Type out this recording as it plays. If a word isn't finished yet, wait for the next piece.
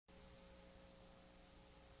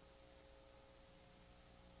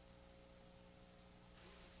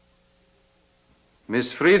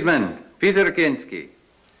Miss Friedman, Peter Kinski.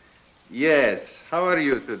 Yes, how are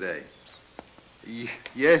you today?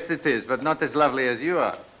 Yes, it is, but not as lovely as you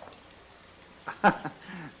are.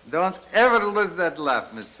 Don't ever lose that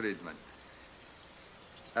laugh, Miss Friedman.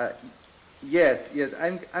 Yes,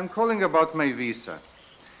 I'm calling about my visa.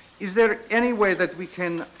 Is there any way that we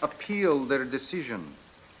can appeal their decision?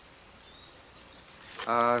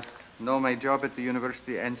 No, my job at the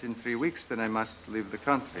university ends in 3 weeks, then I must leave the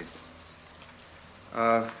country.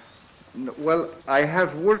 Well, I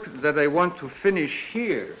have work that I want to finish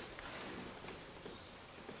here.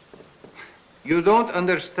 You don't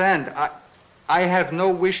understand. I have no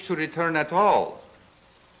wish to return at all.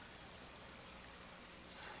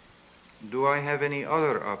 Do I have any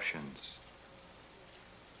other options?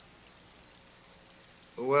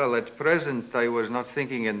 Well, at present, I was not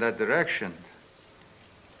thinking in that direction.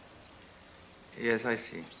 Yes, I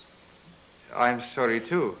see. I'm sorry,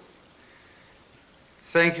 too.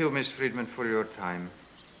 Thank you, Miss Friedman, for your time.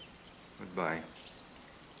 Goodbye.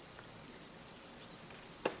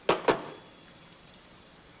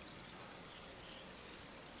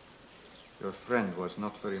 Your friend was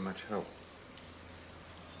not very much help.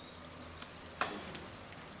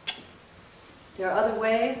 There are other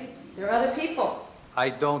ways. There are other people. I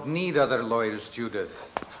don't need other lawyers,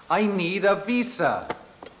 Judith. I need a visa.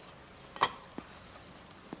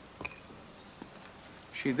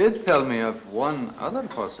 She did tell me of one other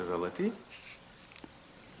possibility.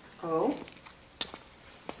 Oh?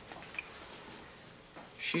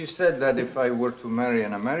 She said that if I were to marry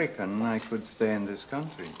an American, I could stay in this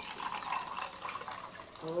country.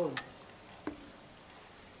 Oh.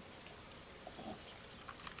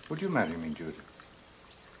 Would you marry me, Judith?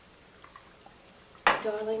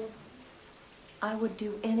 Darling, I would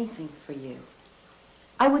do anything for you.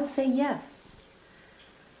 I would say yes.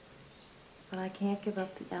 But I can't give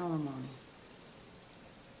up the alimony.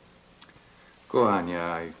 Go on,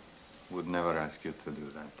 yeah, I would never ask you to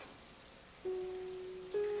do that.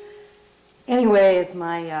 Anyway, as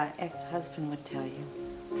my ex-husband would tell you,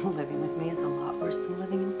 living with me is a lot worse than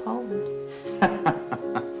living in Poland.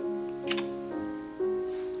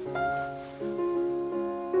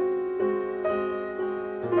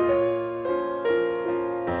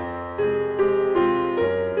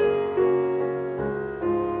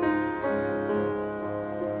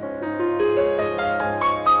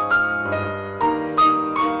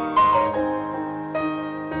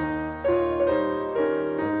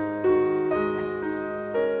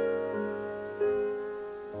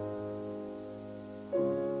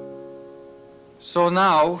 So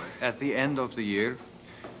now, at the end of the year,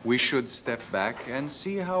 we should step back and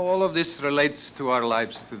see how all of this relates to our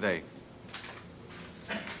lives today.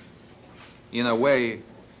 In a way,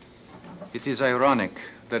 it is ironic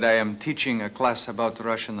that I am teaching a class about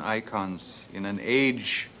Russian icons in an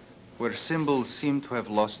age where symbols seem to have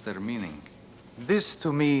lost their meaning. This,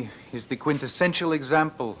 to me, is the quintessential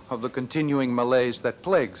example of the continuing malaise that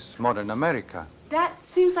plagues modern America. That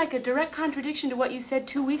seems like a direct contradiction to what you said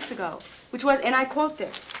 2 weeks ago, which was, and I quote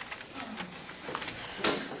this.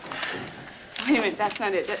 Wait a minute, that's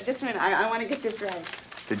not it. Just a minute, I want to get this right.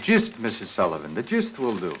 The gist, Mrs. Sullivan, the gist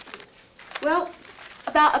will do. Well,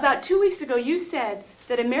 about 2 weeks ago, you said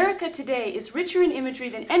that America today is richer in imagery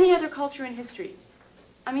than any other culture in history.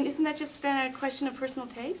 I mean, isn't that just then a question of personal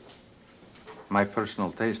taste? My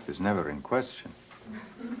personal taste is never in question.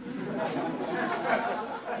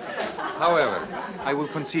 However, I will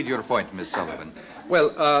concede your point, Miss Sullivan.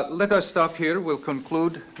 Well, let us stop here. We'll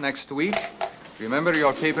conclude next week. Remember,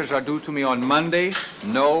 your papers are due to me on Monday.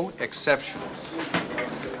 No exceptions.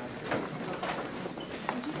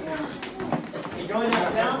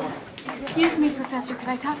 Excuse me, Professor. Could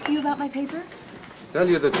I talk to you about my paper? Tell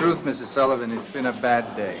you the truth, Mrs. Sullivan, it's been a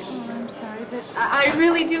bad day. Oh, I'm sorry, but I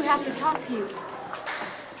really do have to talk to you.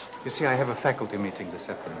 You see, I have a faculty meeting this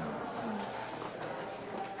afternoon.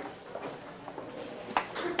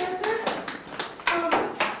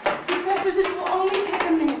 Professor, this will only take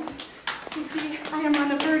a minute. You see, I am on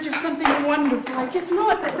the verge of something wonderful. I just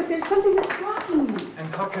know it, but there's something that's blocking me. And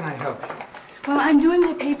how can I help you? Well, I'm doing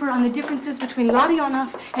a paper on the differences between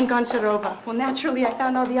Larionov and Goncharova. Well, naturally, I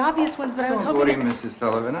found all the obvious ones, but I was hoping... Don't worry, Mrs.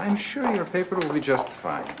 Sullivan. I'm sure your paper will be just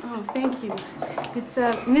fine. Oh, thank you. It's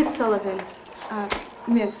Miss Sullivan.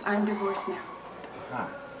 Miss, I'm divorced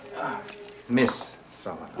now. Miss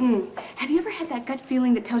Sullivan. Have you ever had that gut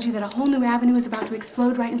feeling that tells you that a whole new avenue is about to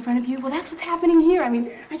explode right in front of you? Well, that's what's happening here. I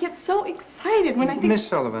mean, I get so excited when I think... Miss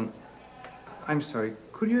Sullivan, I'm sorry.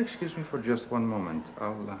 Could you excuse me for just one moment?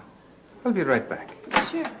 I'll be right back.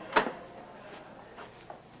 Sure.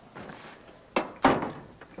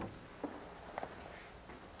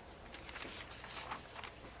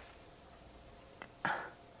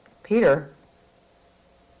 Peter?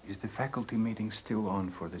 Is the faculty meeting still on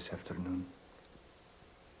for this afternoon?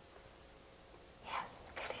 Yes,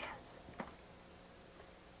 it is.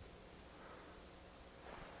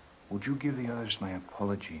 Would you give the others my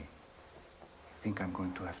apology? I think I'm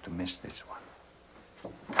going to have to miss this one.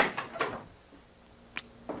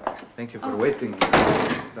 Thank you for waiting,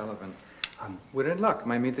 Miss Sullivan. We're in luck.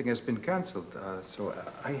 My meeting has been canceled, so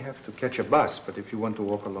I have to catch a bus. But if you want to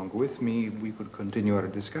walk along with me, we could continue our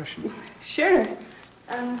discussion. Sure. Wait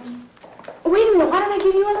a minute, why don't I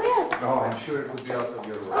give you a lift? Oh, I'm sure it would be out of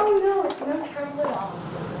your way. Oh, no, it's no trouble at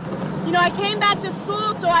all. You know, I came back to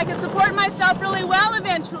school so I could support myself really well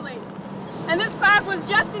eventually. And this class was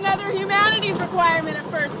just another humanities requirement at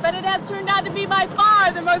first, but it has turned out to be by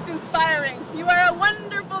far the most inspiring. You are a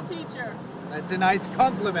wonderful teacher. That's a nice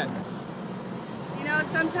compliment. You know,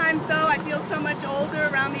 sometimes, though, I feel so much older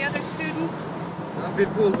around the other students. Don't be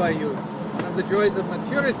fooled by youth. One of the joys of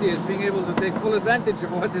maturity is being able to take full advantage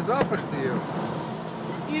of what is offered to you.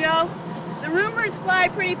 You know, the rumors fly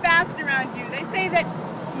pretty fast around you. They say that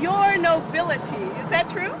you're nobility. Is that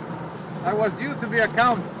true? I was due to be a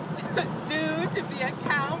count. Due to be a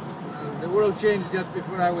count? The world changed just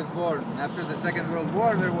before I was born. After the Second World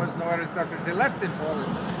War, there was no aristocracy left in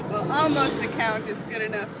Poland. Well, almost a count is good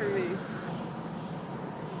enough for me.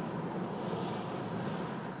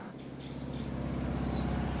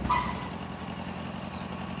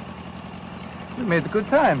 We made a good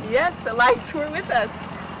time. Yes, the lights were with us.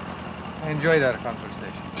 I enjoyed our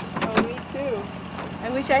conversation. Oh, me too. I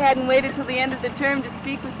wish I hadn't waited till the end of the term to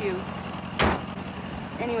speak with you.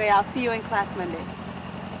 Anyway, I'll see you in class Monday.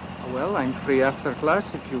 Well, I'm free after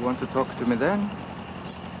class if you want to talk to me then.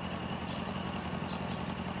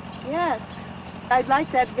 Yes, I'd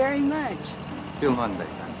like that very much. Till Monday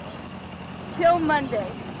then. Till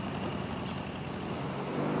Monday.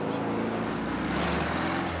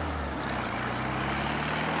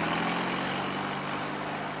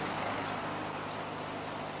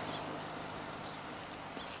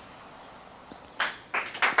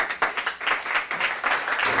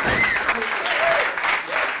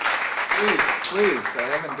 Please, I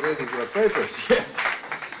haven't read your papers yet.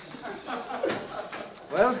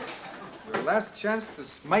 Well, your last chance to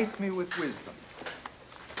smite me with wisdom.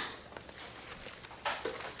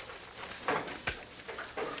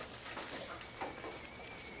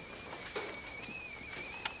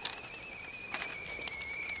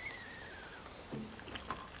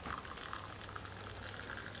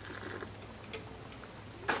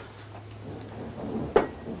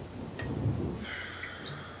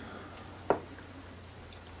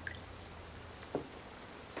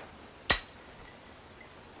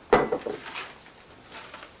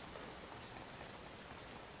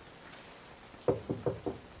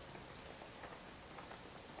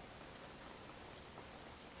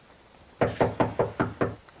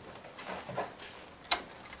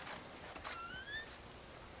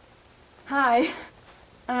 Hi.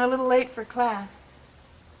 I'm a little late for class.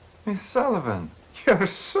 Miss Sullivan, you're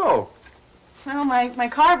soaked. Well, my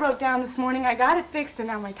car broke down this morning. I got it fixed, and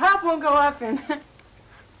now my top won't go up, and...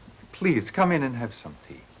 Please, come in and have some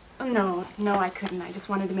tea. No, I couldn't. I just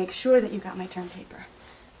wanted to make sure that you got my term paper.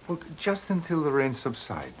 Well, just until the rain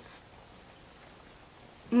subsides.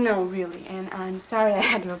 No, really, and I'm sorry I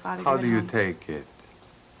had to have bothered you. How do you at home. take it?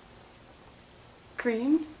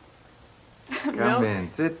 Cream? Come in,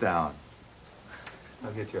 sit down.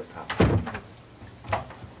 I'll get you a towel.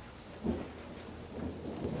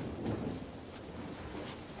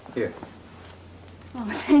 Here. Oh,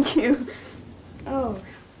 thank you. Oh.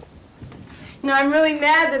 No, I'm really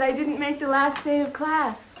mad that I didn't make the last day of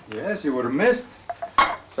class. Yes, you were missed.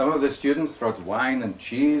 Some of the students brought wine and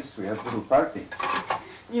cheese. We had a little party.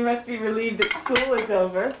 You must be relieved that school is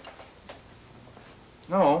over.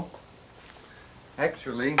 No.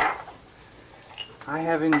 Actually, I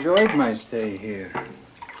have enjoyed my stay here.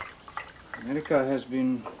 America has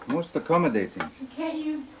been most accommodating. Can't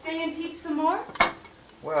you stay and teach some more?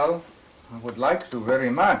 Well, I would like to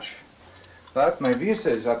very much. But my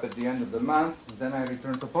visa is up at the end of the month, then I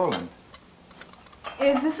return to Poland.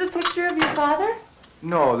 Is this a picture of your father?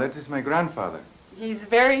 No, that is my grandfather. He's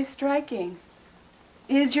very striking.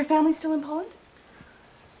 Is your family still in Poland?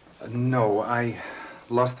 No, I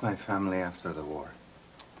lost my family after the war.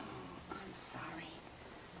 Oh, I'm sorry.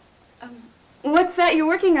 What's that you're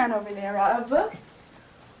working on over there? A book?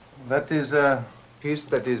 That is a piece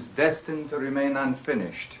that is destined to remain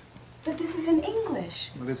unfinished. But this is in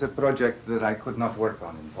English. It is a project that I could not work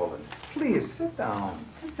on in Poland. Please, sit down.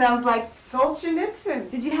 It sounds like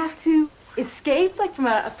Solzhenitsyn. Did you have to escape, like from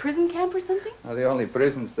a prison camp or something? Now, the only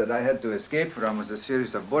prisons that I had to escape from was a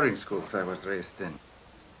series of boarding schools I was raised in.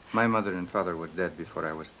 My mother and father were dead before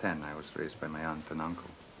I was 10. I was raised by my aunt and uncle.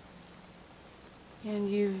 And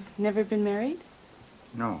you've never been married?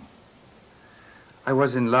 No. I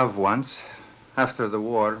was in love once. After the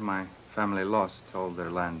war, my family lost all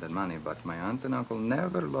their land and money, but my aunt and uncle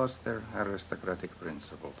never lost their aristocratic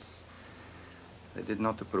principles. They did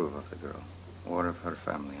not approve of the girl, or of her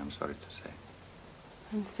family, I'm sorry to say.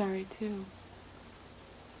 I'm sorry, too.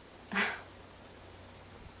 I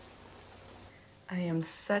am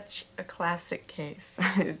such a classic case.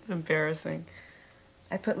 It's embarrassing.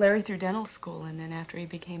 I put Larry through dental school, and then after he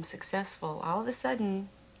became successful, all of a sudden,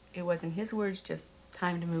 it was, in his words, just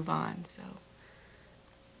time to move on. So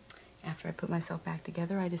after I put myself back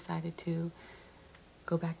together, I decided to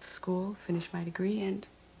go back to school, finish my degree, and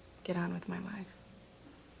get on with my life.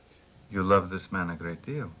 You love this man a great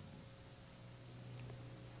deal.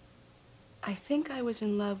 I think I was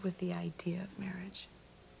in love with the idea of marriage.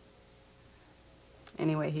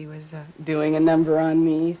 Anyway, he was doing a number on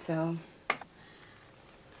me, so...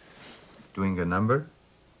 Doing a number?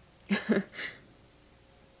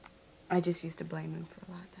 I just used to blame him for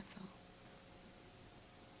a lot, that's all.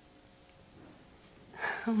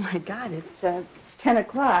 Oh, my God, it's 10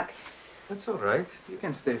 o'clock. That's all right. You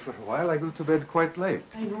can stay for a while. I go to bed quite late.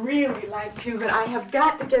 I'd really like to, but I have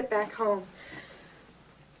got to get back home.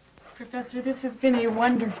 Professor, this has been a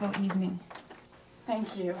wonderful evening.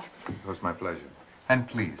 Thank you. It was my pleasure. And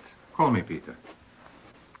please, call me Peter.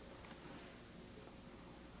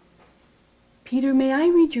 Peter, may I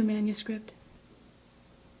read your manuscript?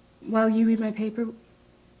 While you read my paper?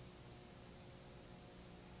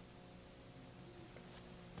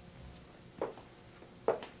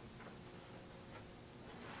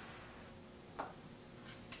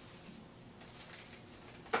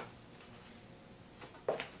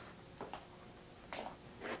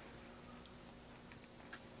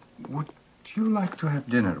 Would you like to have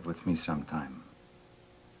dinner with me sometime?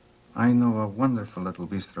 I know a wonderful little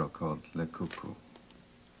bistro called Le Cuckoo.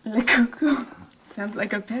 Le Cuckoo? Sounds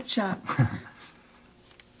like a pet shop.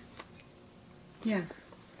 Yes,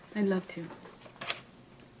 I'd love to.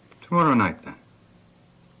 Tomorrow night, then.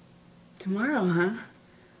 Tomorrow, huh?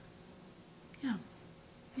 Yeah.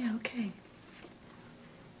 Yeah, okay.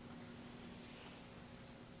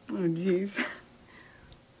 Oh, jeez.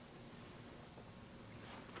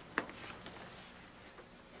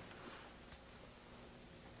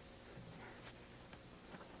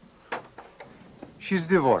 She's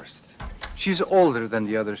divorced. She's older than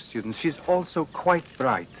the other students. She's also quite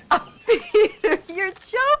bright. Oh, Peter, you're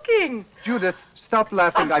joking. Judith, stop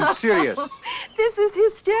laughing. I'm serious. This is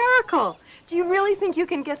hysterical. Do you really think you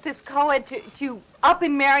can get this co-ed to up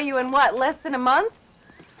and marry you in what, less than a month?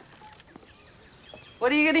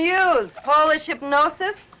 What are you going to use? Polish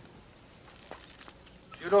hypnosis?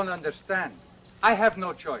 You don't understand. I have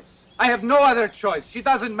no choice. I have no other choice. She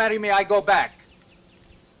doesn't marry me, I go back.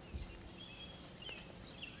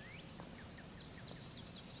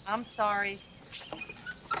 I'm sorry.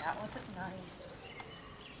 That wasn't nice.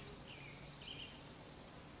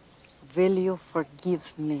 Will you forgive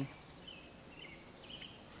me?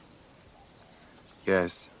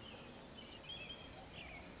 Yes.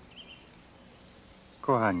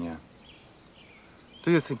 Kochania,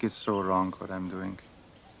 do you think it's so wrong what I'm doing?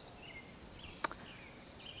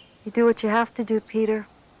 You do what you have to do, Peter.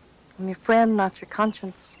 I'm your friend, not your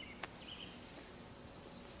conscience.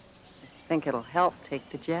 I think it'll help take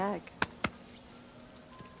the jag.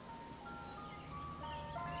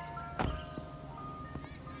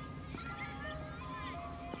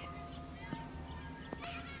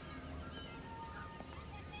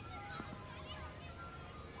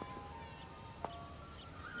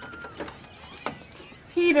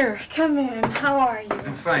 Peter, come in. How are you?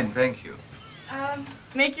 I'm fine, thank you.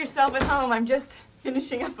 Make yourself at home. I'm just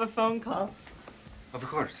finishing up a phone call. Of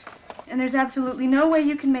course. And there's absolutely no way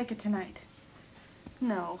you can make it tonight.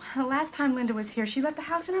 No. The last time Linda was here, she left the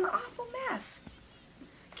house in an awful mess.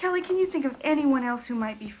 Kelly, can you think of anyone else who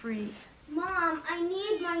might be free? Mom, I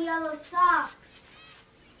need my yellow socks.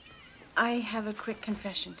 I have a quick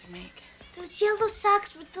confession to make. Those yellow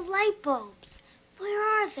socks with the light bulbs.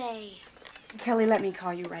 Where are they? Kelly, let me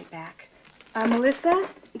call you right back. Melissa,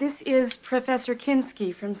 this is Professor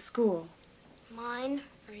Kinski from school. Mine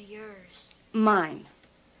or yours? Mine.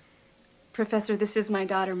 Professor, this is my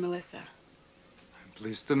daughter, Melissa. I'm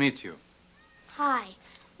pleased to meet you. Hi.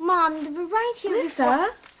 Mom, you were right here. Melissa?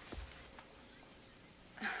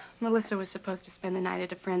 Melissa was supposed to spend the night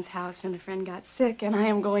at a friend's house, and the friend got sick, and I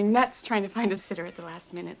am going nuts trying to find a sitter at the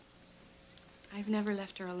last minute. I've never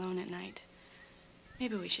left her alone at night.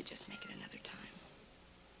 Maybe we should just make it another time.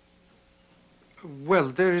 Well,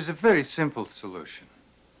 there is a very simple solution.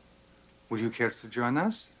 Would you care to join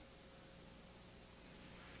us?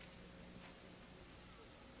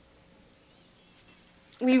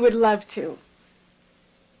 We would love to.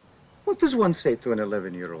 What does one say to an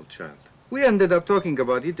 11-year-old child? We ended up talking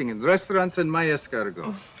about eating in restaurants and my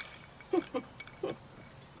escargot.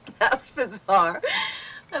 That's bizarre.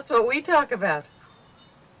 That's what we talk about.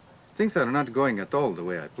 Things are not going at all the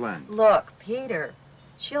way I planned. Look, Peter,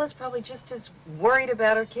 Sheila's probably just as worried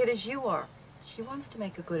about her kid as you are. She wants to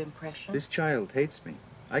make a good impression. This child hates me.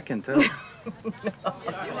 I can tell. Let's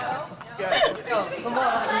go. Come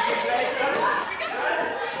on.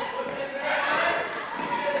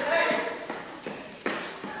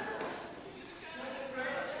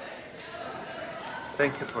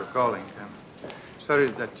 Thank you for calling. Sorry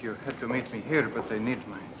that you had to meet me here, but I need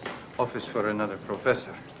my office for another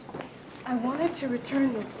professor. I wanted to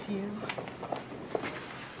return this to you.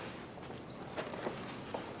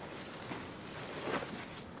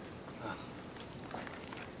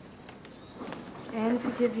 And to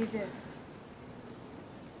give you this.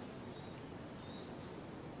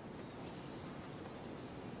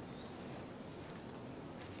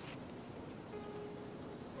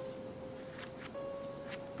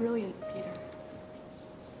 It's brilliant, Peter.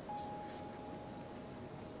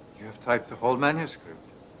 You have typed the whole manuscript.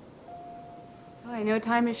 Well, I know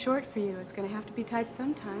time is short for you. It's going to have to be typed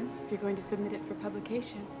sometime if you're going to submit it for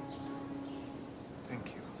publication. Thank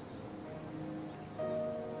you.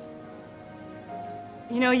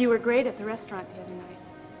 You know, you were great at the restaurant the other night.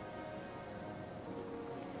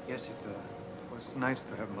 Yes, it was nice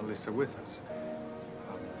to have Melissa with us.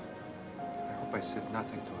 I hope I said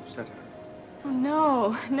nothing to upset her. Oh,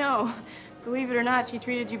 no, no. Believe it or not, she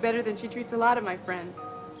treated you better than she treats a lot of my friends.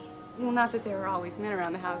 Well, not that there are always men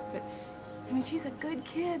around the house, but, I mean, she's a good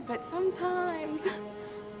kid, but sometimes...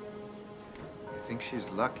 I think she's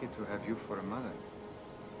lucky to have you for a mother.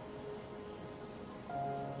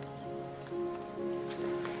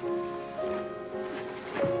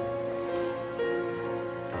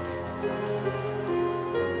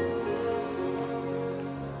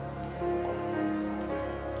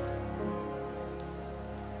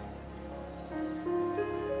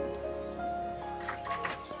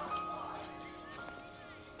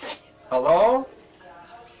 Hello?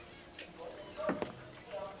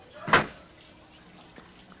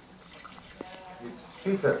 It's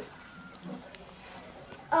Peter.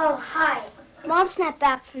 Oh, hi. Mom's not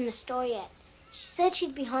back from the store yet. She said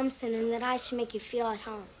she'd be home soon and that I should make you feel at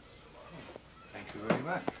home. Thank you very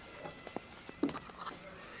much.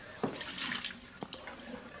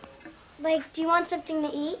 Like, do you want something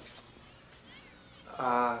to eat?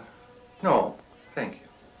 No, thank you.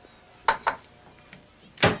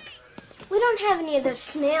 We don't have any of those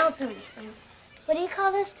snails or anything. What do you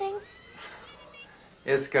call those things?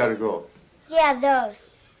 Escargot. Yeah, those.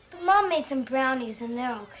 But Mom made some brownies and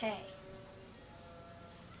they're okay.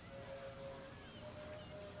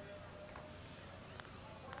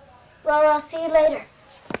 Well, I'll see you later.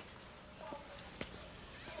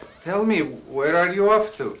 Tell me, where are you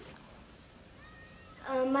off to?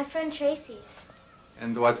 My friend Tracy's.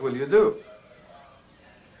 And what will you do?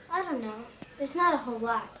 I don't know. There's not a whole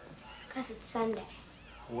lot, because it's Sunday.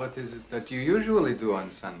 What is it that you usually do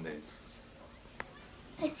on Sundays?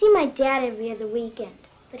 I see my dad every other weekend,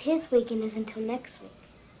 but his weekend is until next week.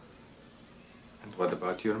 And what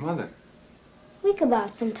about your mother? We go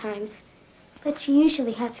out sometimes, but she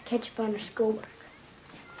usually has to catch up on her schoolwork.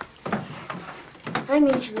 I'm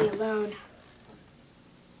usually alone.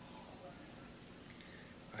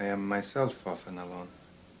 I am myself often alone.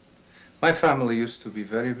 My family used to be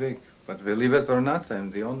very big, but believe it or not,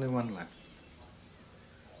 I'm the only one left.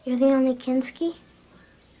 You're the only Kinski?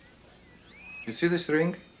 You see this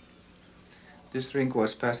ring? This ring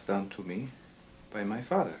was passed down to me by my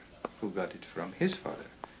father, who got it from his father.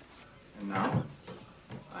 And now,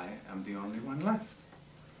 I am the only one left.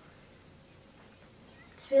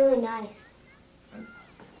 It's really nice.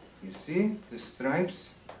 You see, the stripes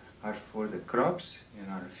are for the crops in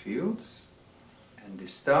our fields, and the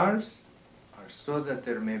stars are so that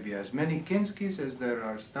there may be as many Kinskis as there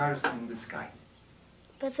are stars in the sky.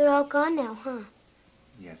 But they're all gone now, huh?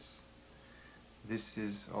 Yes, this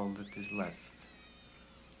is all that is left.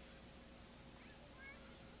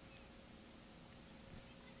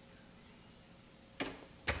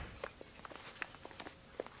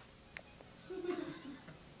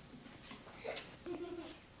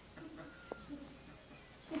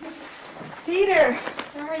 Peter,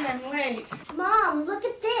 sorry I'm late. Mom, look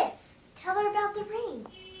at this. Tell her about the ring.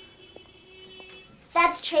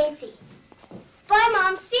 That's Tracy. Bye,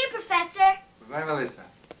 Mom. See you, Professor. Bye, Melissa.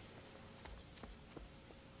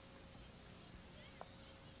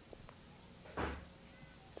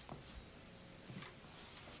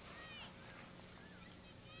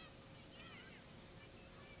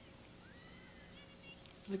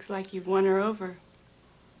 Looks like you've won her over.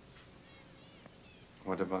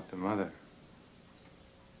 What about the mother?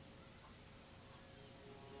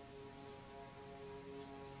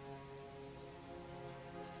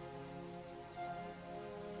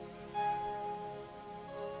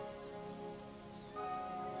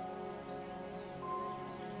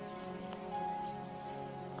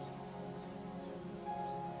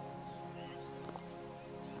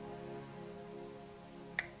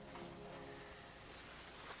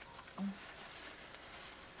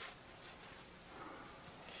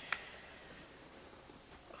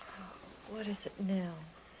 What is it now?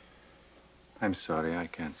 I'm sorry, I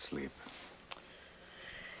can't sleep.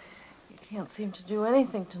 You can't seem to do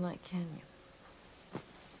anything tonight, can you?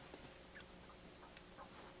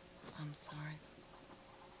 I'm sorry.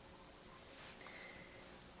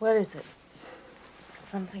 What is it?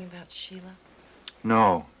 Something about Sheila?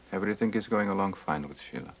 No, everything is going along fine with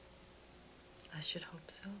Sheila. I should hope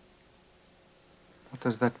so. What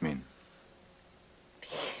does that mean?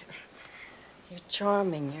 Peter, you're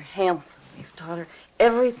charming, you're handsome. You've taught her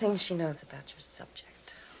everything she knows about your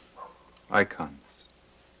subject. Icons.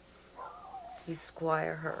 You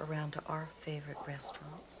squire her around to our favorite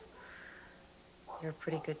restaurants. You're a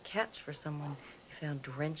pretty good catch for someone you found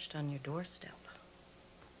drenched on your doorstep.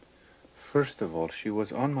 First of all, she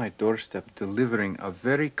was on my doorstep delivering a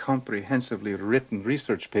very comprehensively written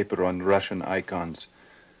research paper on Russian icons.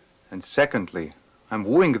 And secondly, I'm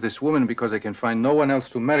wooing this woman because I can find no one else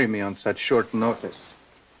to marry me on such short notice.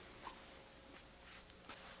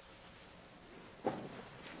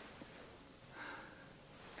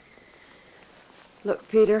 Look,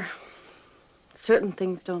 Peter, certain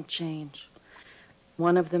things don't change.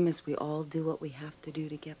 One of them is we all do what we have to do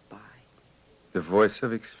to get by. The voice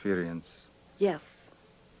of experience. Yes.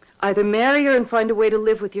 Either marry her and find a way to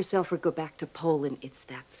live with yourself or go back to Poland. It's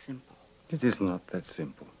that simple. It is not that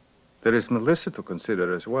simple. There is Melissa to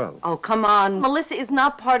consider as well. Oh, come on. Melissa is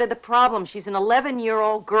not part of the problem. She's an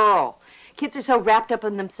 11-year-old girl. Kids are so wrapped up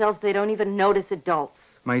in themselves they don't even notice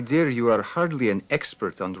adults. My dear, you are hardly an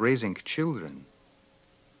expert on raising children.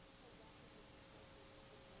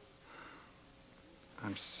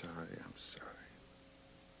 I'm sorry, I'm sorry.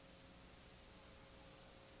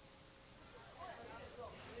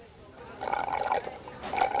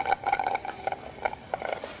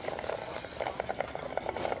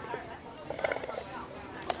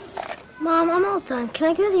 Mom, I'm all done. Can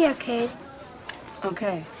I go to the arcade?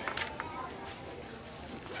 Okay.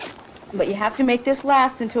 But you have to make this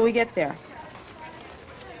last until we get there.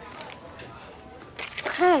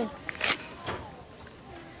 Hey.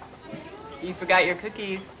 You forgot your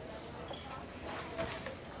cookies.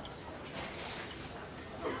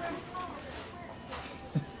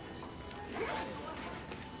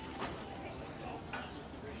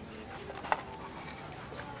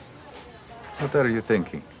 What are you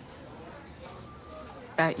thinking?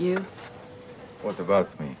 About you? What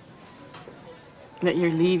about me? That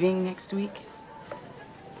you're leaving next week?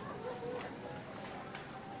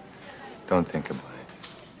 Don't think about it.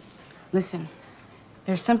 Listen,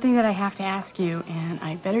 there's something that I have to ask you, and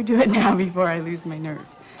I better do it now before I lose my nerve.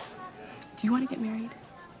 Do you want to get married?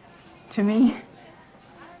 To me?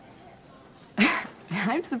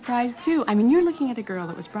 I'm surprised, too. I mean, you're looking at a girl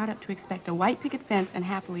that was brought up to expect a white picket fence and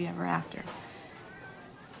happily ever after.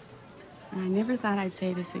 And I never thought I'd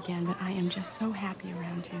say this again, but I am just so happy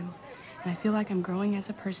around you. And I feel like I'm growing as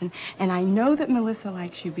a person. And I know that Melissa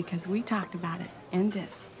likes you because we talked about it and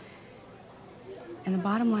this. And the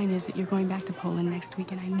bottom line is that you're going back to Poland next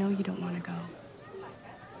week, and I know you don't want to go.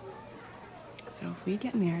 So if we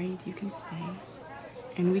get married, you can stay,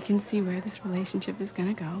 and we can see where this relationship is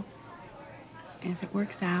going to go. And if it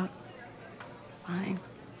works out, fine.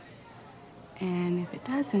 And if it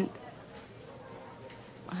doesn't,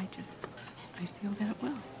 I feel that it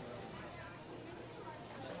will.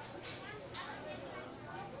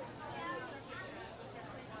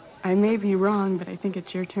 I may be wrong, but I think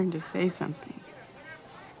it's your turn to say something.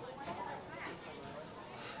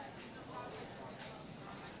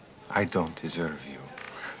 I don't deserve you.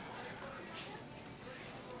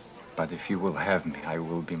 But if you will have me, I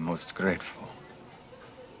will be most grateful.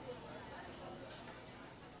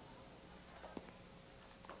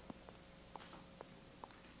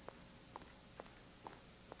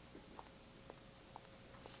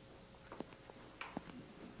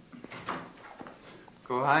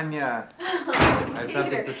 Kohania, I have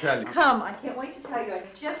something to tell you. Come, I can't wait to tell you. I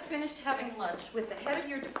just finished having lunch with the head of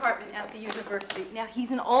your department at the university. Now,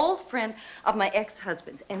 he's an old friend of my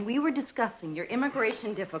ex-husband's, and we were discussing your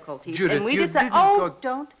immigration difficulties. Judith, and we you decided. didn't Oh, go...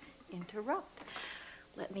 don't interrupt.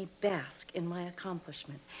 let me bask in my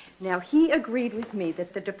accomplishment. Now, he agreed with me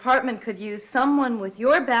that the department could use someone with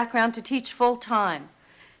your background to teach full time.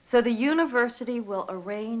 So the university will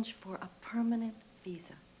arrange for a permanent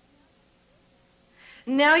visa.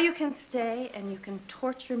 Now you can stay and you can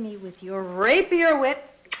torture me with your rapier wit,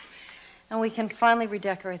 and we can finally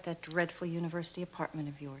redecorate that dreadful university apartment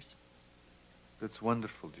of yours. That's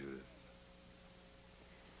wonderful, Judith.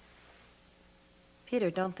 Peter,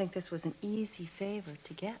 don't think this was an easy favor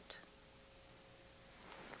to get.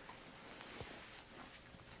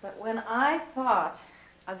 But when I thought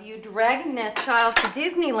of you dragging that child to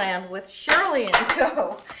Disneyland with Shirley in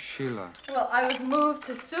tow, Sheila. well, I was moved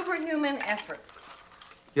to superhuman efforts.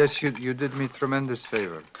 Yes, you did me tremendous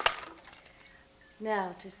favor.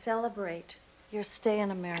 Now, to celebrate your stay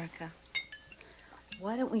in America,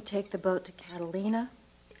 why don't we take the boat to Catalina?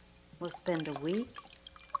 We'll spend a week.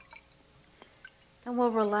 And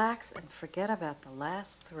we'll relax and forget about the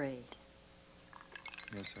last 3.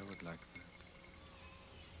 Yes, I would like that.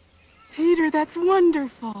 Peter, that's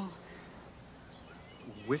wonderful.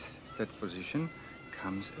 With that position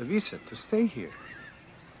comes a visa to stay here.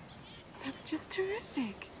 That's just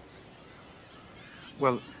terrific.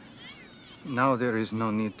 Well, now there is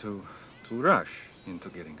no need to rush into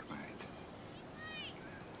getting married.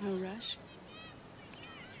 No rush?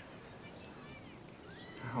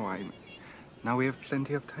 Now we have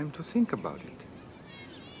plenty of time to think about it.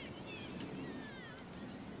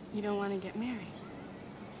 You don't want to get married?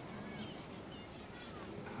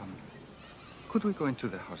 Could we go into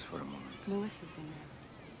the house for a moment? Melissa's in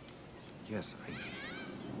there. Yes,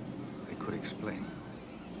 I could explain.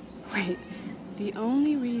 Wait, the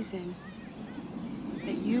only reason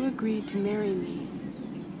that you agreed to marry me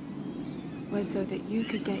was so that you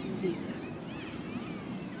could get your visa.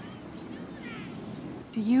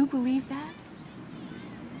 Do you believe that?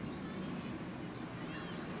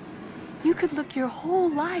 You could look your whole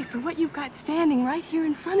life for what you've got standing right here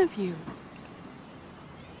in front of you.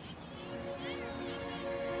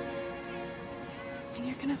 And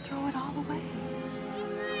you're gonna throw it all away.